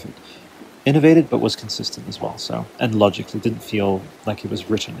Back. Perfect. Innovated, but was consistent as well. So, and logically didn't feel like it was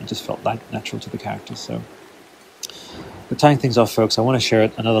written. It just felt natural to the characters. So, but tying things off, folks, I want to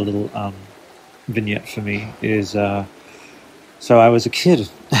share another little vignette for me. Is so I was a kid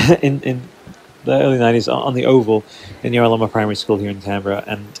in the early 90s on the Oval in Yarralumma Primary School here in Canberra,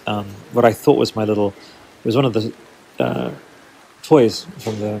 and what I thought was it was one of the toys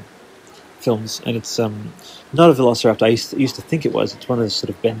from the films, and it's not a Velociraptor. I used to think it was. It's one of those sort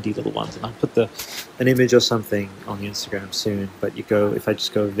of bendy little ones, and I'll put an image or something on the Instagram soon. But if I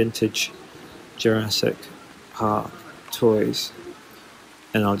just go vintage Jurassic Park toys,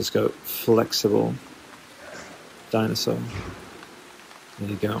 and I'll just go flexible dinosaur. There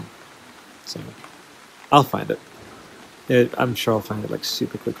you go. So I'll find it. I'm sure I'll find it like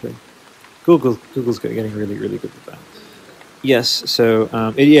super quickly. Google's getting really, really good with that. Yes, so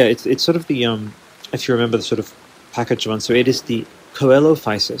it's sort of the if you remember the sort of package one. So it is the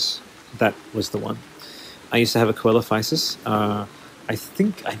Coelophysis. That was the one. I used to have a Coelophysis. I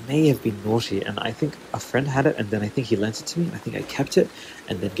think I may have been naughty, and I think a friend had it, and then I think he lent it to me, and I think I kept it,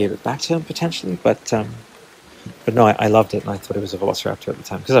 and then gave it back to him potentially. But no, I loved it, and I thought it was a Velociraptor at the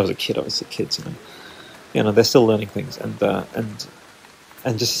time because I was a kid. Obviously, kids, they're still learning things, and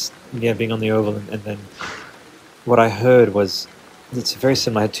just being on the Oval, and then what I heard was it's very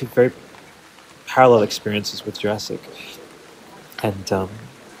similar. I had two very parallel experiences with Jurassic and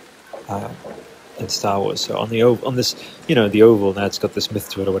Star Wars. So on the Oval, now it's got this myth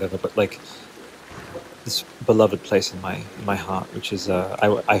to it or whatever, but like this beloved place in my heart, which is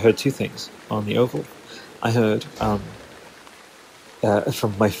I heard two things on the Oval. I heard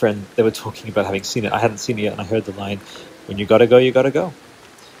from my friend, they were talking about having seen it. I hadn't seen it yet, and I heard the line, "When you gotta go, you gotta go."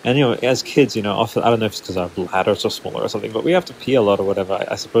 And as kids, often, I don't know if it's because our bladders are smaller or something, but we have to pee a lot or whatever.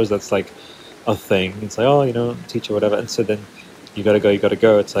 I suppose that's like a thing. It's like, teacher, whatever. And so then you gotta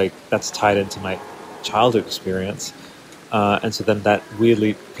go. It's like that's tied into my childhood experience, and so then that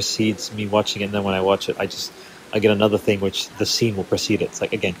weirdly precedes me watching it. And then when I watch it, I get another thing, which the scene will precede it. It's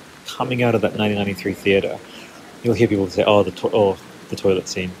like, again, coming out of that 1993 theater, you'll hear people say, "Oh, the toilet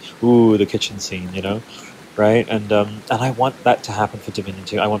scene. Ooh, the kitchen scene." Right, and I want that to happen for Dominion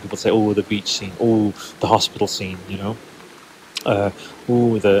too. I want people to say, "Oh, the beach scene. Oh, the hospital scene." Oh,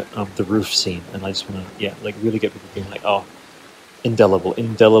 the roof scene. And I just want to, really get people being like, "Oh, indelible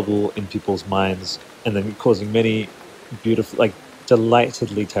in people's minds," and then causing many beautiful, like,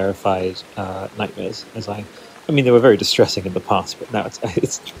 delightedly terrified nightmares. They were very distressing in the past, but now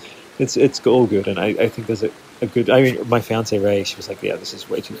it's all good, and I think there's a good. My fiance Ray, she was like, "Yeah, this is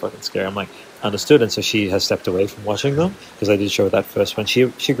way too fucking scary." I'm like, understood, and so she has stepped away from watching them because I did show her that first one. She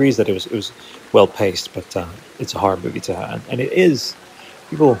agrees that it was well paced, but it's a horror movie to her, and it is.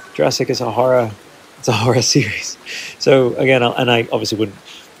 Jurassic is a horror. It's a horror series. So again, I obviously wouldn't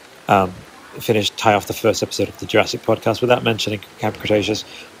tie off the first episode of the Jurassic podcast without mentioning Camp Cretaceous.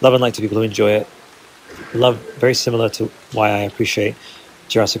 Love and light to people who enjoy it. Love, very similar to why I appreciate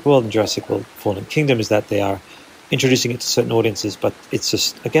Jurassic World and Jurassic World Fallen Kingdom, is that they are introducing it to certain audiences, but it's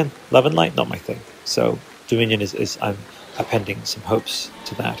just, again, love and light, not my thing. So Dominion is I'm appending some hopes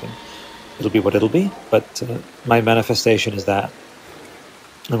to that, and it'll be what it'll be. But my manifestation is that,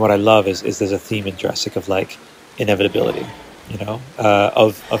 and what I love is there's a theme in Jurassic of like inevitability,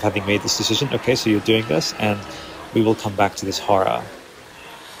 of having made this decision. Okay, so you're doing this, and we will come back to this horror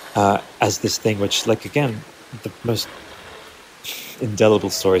as this thing, which, like, again, the most indelible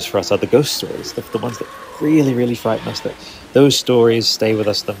stories for us are the ghost stories, the ones that really, really frighten us. That those stories stay with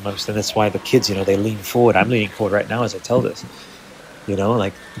us the most, and that's why the kids, they lean forward. I'm leaning forward right now as I tell this,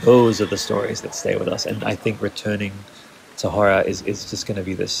 Like those are the stories that stay with us. And I think returning to horror is just going to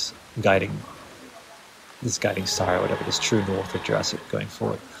be this guiding star or whatever, this true north of Jurassic going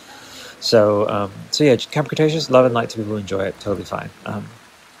forward. So yeah, Camp Cretaceous, love and light to people who enjoy it, totally fine.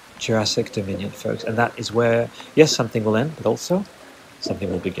 Jurassic Dominion, folks, and that is where, yes, something will end, but also something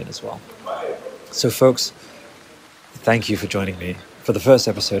will begin as well. So, folks, thank you for joining me for the first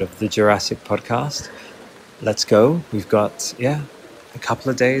episode of the Jurassic Podcast. Let's go. We've got, a couple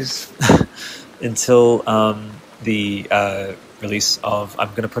of days until the release of, I'm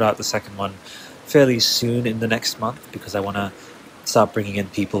going to put out the second one fairly soon in the next month, because I want to start bringing in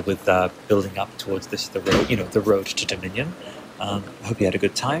people with building up towards the road to Dominion. I hope you had a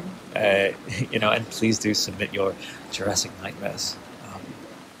good time, and please do submit your Jurassic nightmares.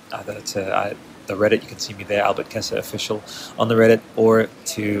 Either to the Reddit, you can see me there, Albert Kessa Official on the Reddit, or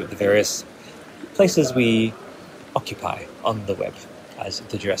to the various places we occupy on the web as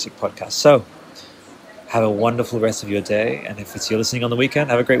the Jurassic Podcast. So, have a wonderful rest of your day, and if you're listening on the weekend,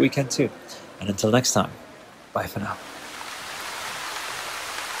 have a great weekend too. And until next time, bye for now.